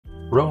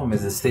Rome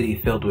is a city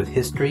filled with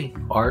history,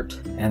 art,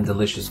 and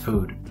delicious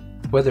food.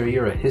 Whether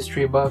you're a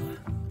history buff,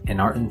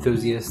 an art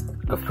enthusiast,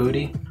 a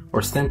foodie,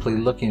 or simply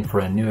looking for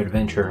a new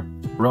adventure,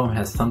 Rome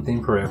has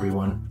something for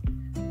everyone.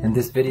 In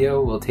this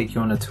video, we'll take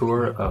you on a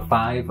tour of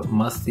 5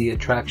 must-see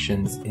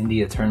attractions in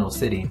the Eternal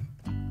City.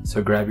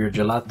 So grab your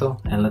gelato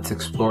and let's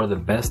explore the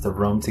best of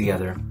Rome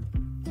together.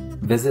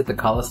 Visit the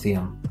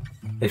Colosseum.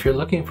 If you're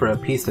looking for a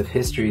piece of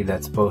history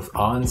that's both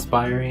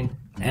awe-inspiring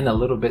and a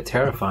little bit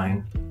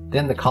terrifying,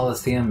 then the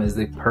Colosseum is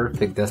the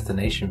perfect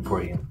destination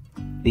for you.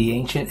 The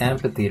ancient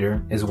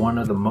amphitheater is one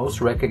of the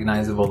most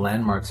recognizable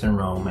landmarks in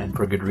Rome, and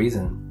for good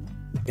reason.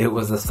 It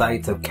was the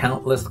site of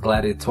countless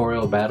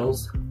gladiatorial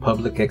battles,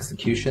 public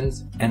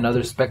executions, and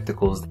other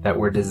spectacles that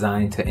were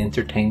designed to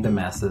entertain the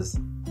masses.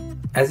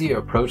 As you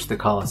approach the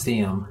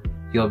Colosseum,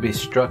 you'll be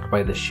struck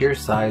by the sheer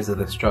size of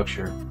the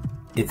structure.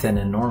 It's an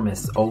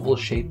enormous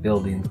oval-shaped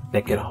building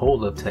that could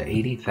hold up to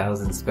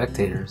 80,000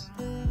 spectators.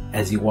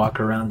 As you walk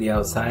around the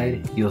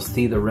outside, you'll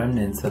see the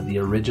remnants of the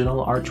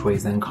original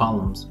archways and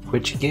columns,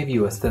 which give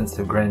you a sense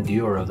of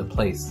grandeur of the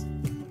place.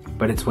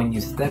 But it's when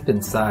you step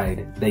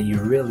inside that you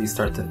really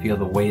start to feel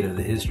the weight of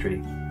the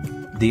history.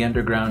 The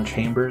underground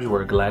chambers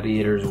where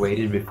gladiators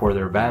waited before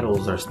their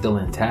battles are still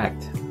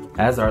intact,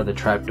 as are the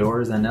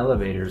trapdoors and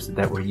elevators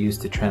that were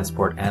used to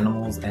transport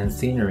animals and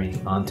scenery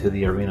onto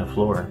the arena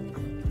floor.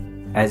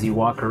 As you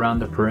walk around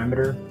the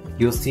perimeter,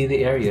 you'll see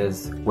the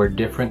areas where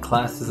different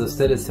classes of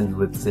citizens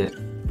would sit,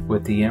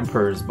 with the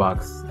Emperor's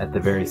box at the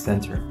very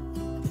center.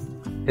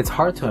 It's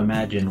hard to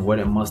imagine what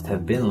it must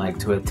have been like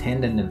to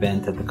attend an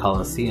event at the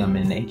Colosseum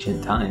in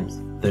ancient times.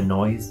 The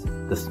noise,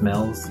 the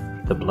smells,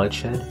 the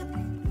bloodshed.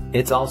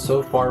 It's all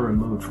so far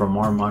removed from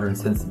our modern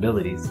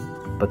sensibilities,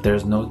 but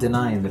there's no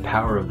denying the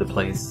power of the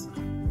place.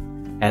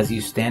 As you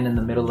stand in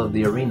the middle of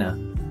the arena,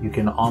 you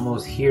can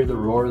almost hear the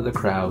roar of the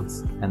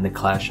crowds and the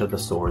clash of the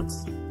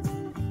swords.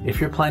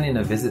 If you're planning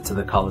a visit to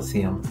the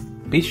Colosseum,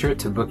 be sure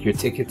to book your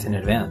tickets in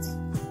advance.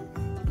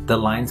 The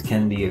lines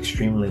can be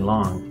extremely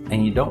long,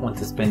 and you don't want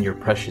to spend your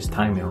precious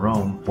time in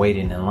Rome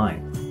waiting in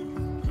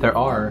line. There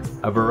are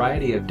a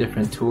variety of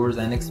different tours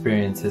and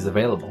experiences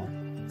available.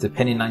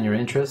 Depending on your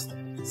interest,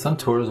 some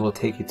tours will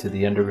take you to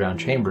the underground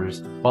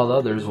chambers, while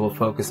others will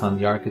focus on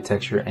the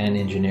architecture and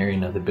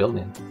engineering of the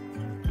building.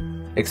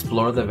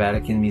 Explore the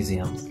Vatican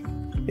museums.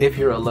 If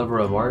you're a lover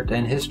of art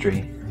and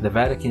history, the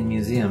Vatican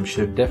Museum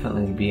should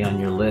definitely be on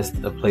your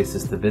list of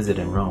places to visit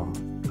in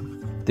Rome.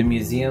 The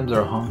museums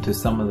are home to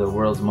some of the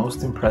world's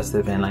most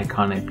impressive and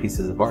iconic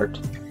pieces of art,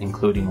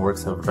 including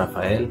works of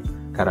Raphael,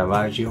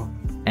 Caravaggio,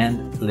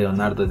 and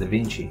Leonardo da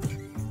Vinci.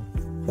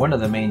 One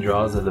of the main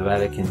draws of the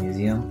Vatican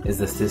Museum is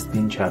the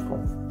Sistine Chapel,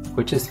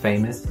 which is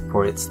famous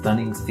for its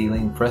stunning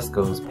ceiling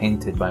frescoes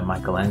painted by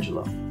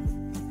Michelangelo.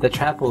 The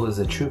chapel is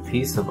a true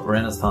piece of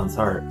Renaissance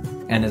art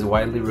and is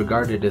widely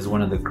regarded as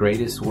one of the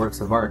greatest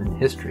works of art in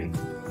history.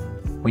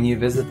 When you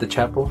visit the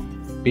chapel,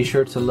 be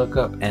sure to look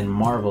up and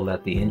marvel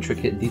at the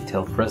intricate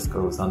detailed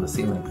frescoes on the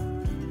ceiling.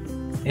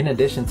 In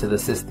addition to the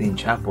Sistine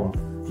Chapel,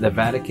 the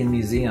Vatican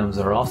museums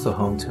are also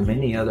home to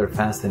many other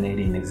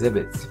fascinating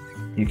exhibits.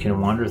 You can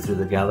wander through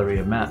the Gallery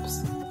of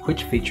Maps,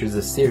 which features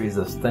a series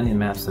of stunning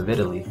maps of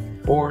Italy,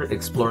 or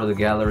explore the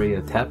Gallery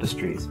of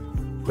Tapestries,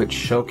 which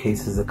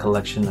showcases a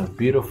collection of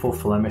beautiful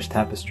Flemish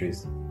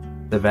tapestries.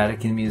 The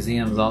Vatican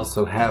museums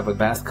also have a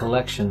vast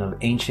collection of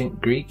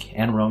ancient Greek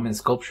and Roman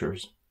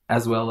sculptures,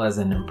 as well as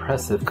an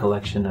impressive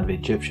collection of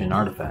Egyptian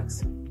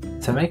artifacts.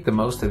 To make the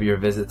most of your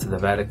visit to the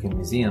Vatican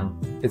Museum,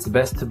 it's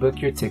best to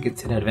book your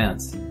tickets in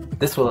advance.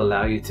 This will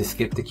allow you to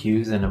skip the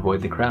queues and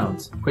avoid the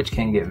crowds, which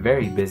can get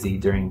very busy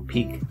during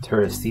peak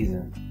tourist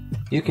season.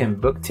 You can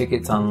book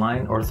tickets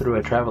online or through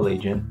a travel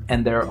agent,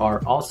 and there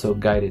are also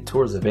guided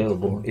tours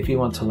available if you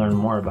want to learn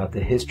more about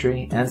the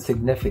history and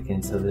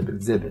significance of the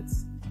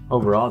exhibits.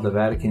 Overall, the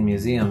Vatican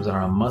museums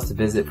are a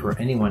must-visit for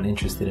anyone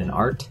interested in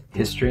art,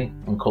 history,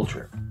 and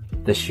culture.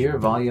 The sheer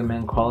volume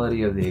and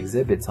quality of the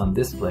exhibits on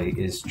display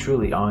is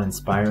truly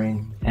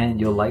awe-inspiring, and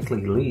you'll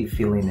likely leave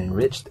feeling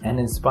enriched and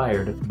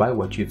inspired by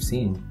what you've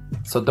seen.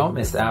 So don't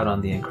miss out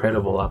on the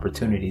incredible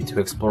opportunity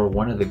to explore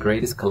one of the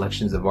greatest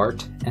collections of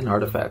art and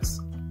artifacts.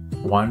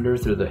 Wander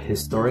through the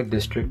historic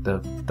district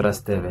of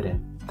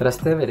Trastevere.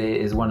 Trastevere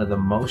is one of the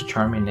most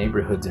charming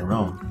neighborhoods in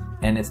Rome,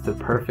 and it's the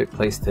perfect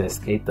place to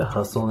escape the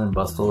hustle and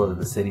bustle of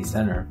the city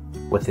center.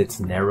 With its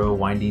narrow,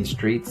 winding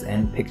streets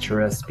and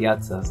picturesque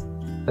piazzas,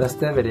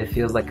 Trastevere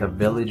feels like a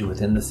village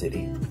within the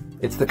city.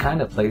 It's the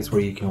kind of place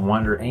where you can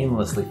wander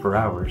aimlessly for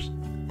hours,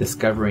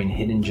 discovering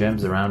hidden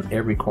gems around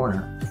every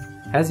corner.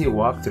 As you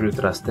walk through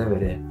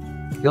Trastevere,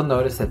 you'll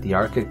notice that the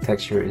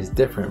architecture is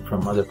different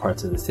from other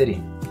parts of the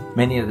city.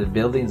 Many of the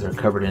buildings are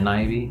covered in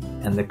ivy,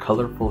 and the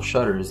colorful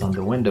shutters on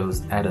the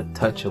windows add a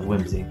touch of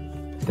whimsy.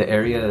 The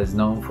area is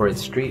known for its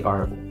street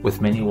art,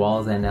 with many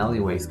walls and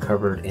alleyways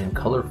covered in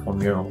colorful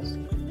murals.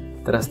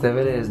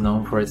 Trastevere is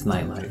known for its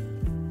nightlife.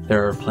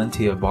 There are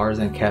plenty of bars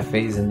and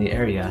cafes in the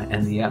area,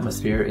 and the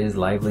atmosphere is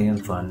lively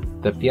and fun.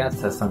 The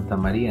Piazza Santa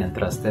Maria in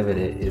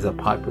Trastevere is a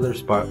popular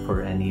spot for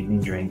an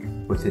evening drink,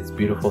 with its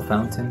beautiful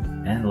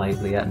fountain and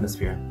lively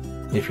atmosphere.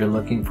 If you're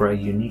looking for a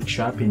unique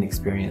shopping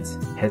experience,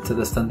 head to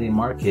the Sunday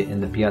market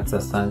in the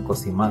Piazza San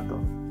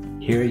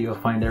Cosimato. Here you'll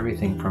find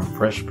everything from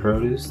fresh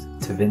produce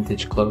to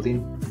vintage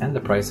clothing, and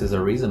the prices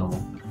are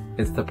reasonable.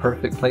 It's the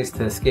perfect place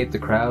to escape the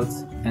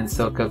crowds and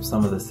soak up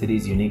some of the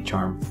city's unique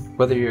charm.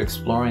 Whether you're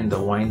exploring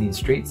the winding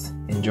streets,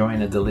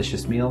 enjoying a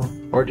delicious meal,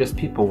 or just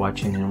people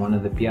watching in one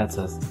of the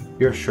piazzas,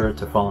 you're sure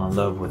to fall in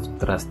love with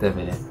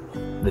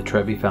Trastevere, the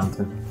Trevi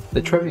Fountain.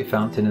 The Trevi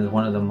Fountain is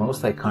one of the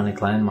most iconic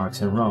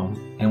landmarks in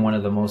Rome and one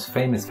of the most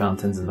famous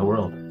fountains in the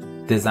world.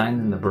 Designed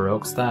in the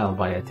Baroque style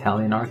by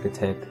Italian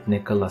architect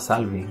Nicola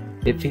Salvi,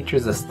 it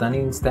features a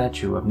stunning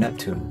statue of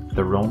Neptune,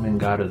 the Roman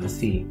god of the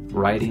sea,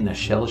 riding a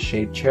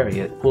shell-shaped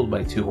chariot pulled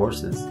by 2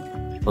 horses.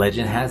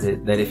 Legend has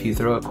it that if you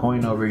throw a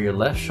coin over your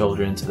left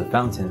shoulder into the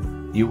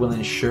fountain, you will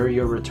ensure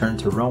your return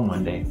to Rome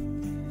one day.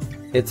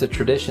 It's a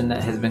tradition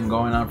that has been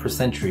going on for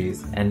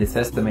centuries, and it's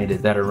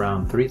estimated that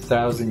around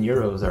 3,000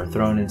 euros are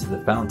thrown into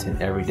the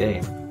fountain every day.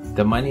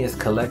 The money is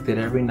collected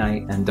every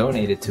night and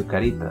donated to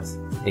Caritas,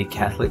 a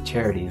Catholic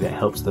charity that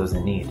helps those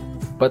in need.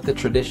 But the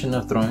tradition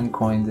of throwing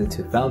coins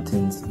into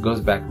fountains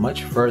goes back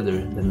much further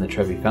than the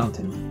Trevi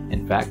Fountain.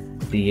 In fact,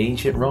 the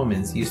ancient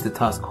Romans used to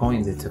toss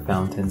coins into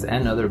fountains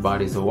and other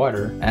bodies of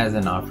water as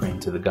an offering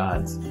to the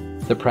gods.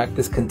 The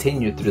practice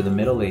continued through the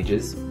Middle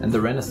Ages and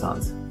the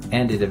Renaissance,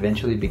 and it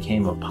eventually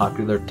became a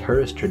popular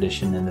tourist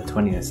tradition in the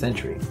 20th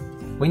century.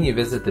 When you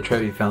visit the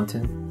Trevi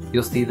Fountain,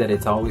 you'll see that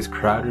it's always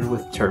crowded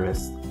with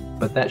tourists,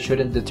 but that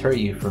shouldn't deter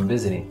you from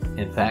visiting.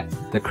 In fact,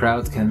 the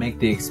crowds can make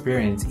the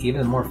experience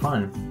even more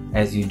fun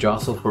as you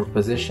jostle for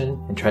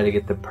position and try to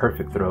get the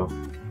perfect throw.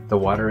 The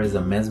water is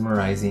a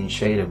mesmerizing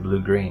shade of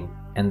blue-green,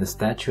 and the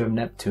statue of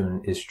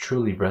Neptune is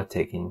truly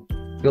breathtaking.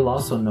 You'll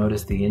also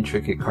notice the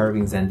intricate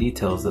carvings and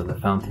details of the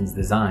fountain's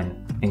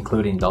design,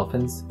 including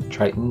dolphins,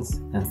 tritons,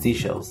 and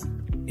seashells.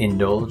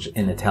 Indulge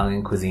in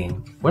Italian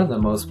cuisine. One of the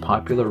most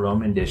popular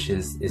Roman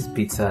dishes is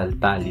pizza al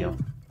taglio.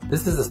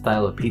 This is a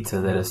style of pizza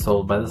that is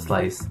sold by the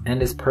slice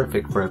and is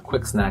perfect for a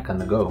quick snack on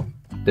the go.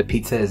 The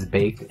pizza is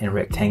baked in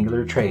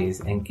rectangular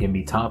trays and can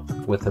be topped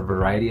with a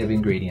variety of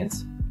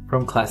ingredients,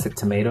 from classic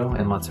tomato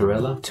and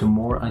mozzarella to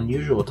more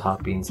unusual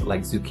toppings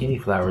like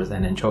zucchini flowers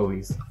and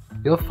anchovies.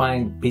 You'll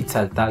find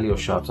pizza al taglio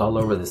shops all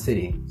over the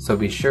city, so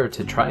be sure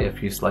to try a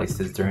few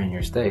slices during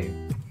your stay.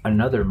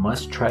 Another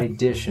must-try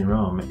dish in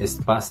Rome is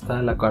pasta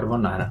alla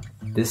carbonara.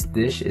 This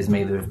dish is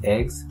made with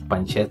eggs,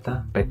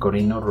 pancetta,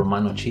 pecorino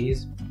romano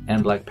cheese,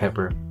 and black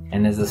pepper,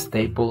 and is a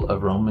staple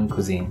of Roman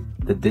cuisine.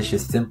 The dish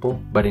is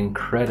simple but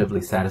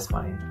incredibly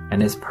satisfying,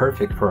 and is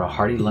perfect for a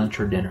hearty lunch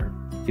or dinner.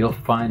 You'll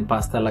find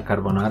pasta alla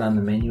carbonara on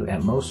the menu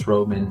at most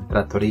Roman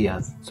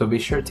trattorias, so be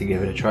sure to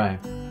give it a try.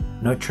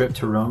 No trip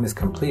to Rome is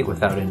complete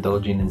without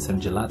indulging in some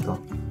gelato.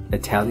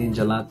 Italian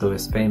gelato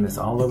is famous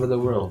all over the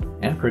world,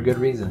 and for good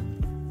reason.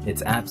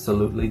 It's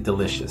absolutely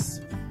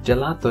delicious.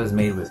 Gelato is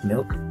made with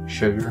milk,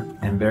 sugar,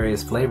 and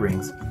various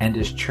flavorings, and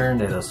is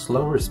churned at a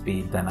slower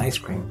speed than ice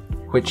cream,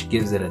 which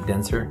gives it a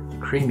denser,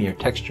 creamier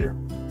texture.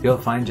 You'll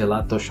find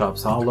gelato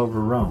shops all over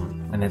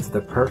Rome, and it's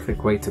the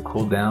perfect way to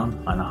cool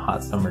down on a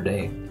hot summer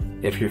day.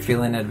 If you're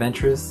feeling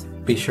adventurous,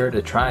 be sure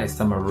to try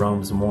some of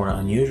Rome's more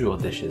unusual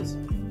dishes.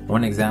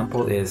 One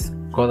example is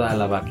coda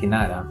alla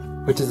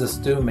vaccinara, which is a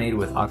stew made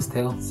with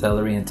oxtail,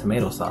 celery, and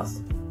tomato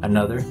sauce.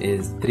 Another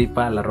is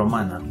tripa alla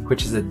romana,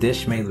 which is a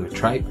dish made with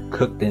tripe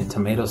cooked in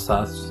tomato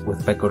sauce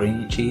with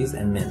pecorino cheese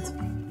and mint.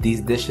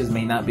 These dishes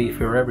may not be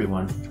for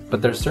everyone,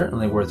 but they're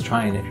certainly worth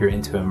trying if you're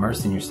into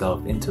immersing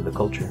yourself into the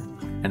culture.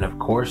 And of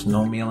course,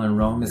 no meal in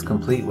Rome is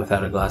complete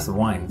without a glass of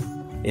wine.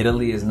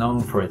 Italy is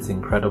known for its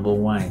incredible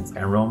wines,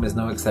 and Rome is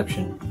no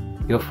exception.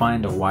 You'll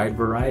find a wide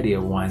variety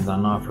of wines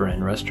on offer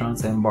in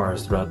restaurants and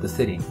bars throughout the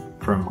city,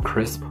 from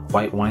crisp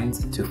white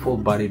wines to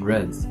full-bodied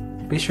reds.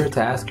 Be sure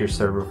to ask your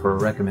server for a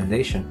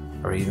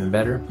recommendation, or even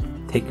better,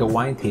 take a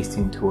wine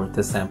tasting tour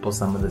to sample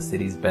some of the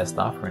city's best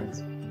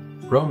offerings.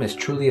 Rome is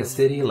truly a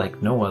city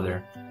like no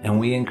other, and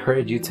we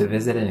encourage you to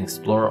visit and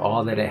explore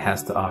all that it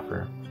has to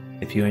offer.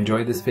 If you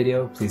enjoyed this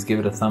video, please give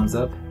it a thumbs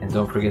up, and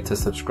don't forget to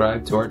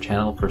subscribe to our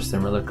channel for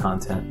similar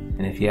content.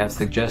 And if you have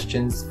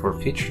suggestions for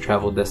future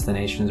travel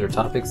destinations or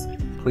topics,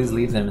 please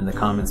leave them in the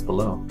comments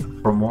below.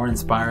 For more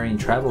inspiring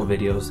travel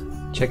videos,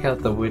 check out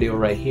the video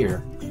right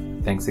here.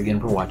 Thanks again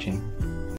for watching.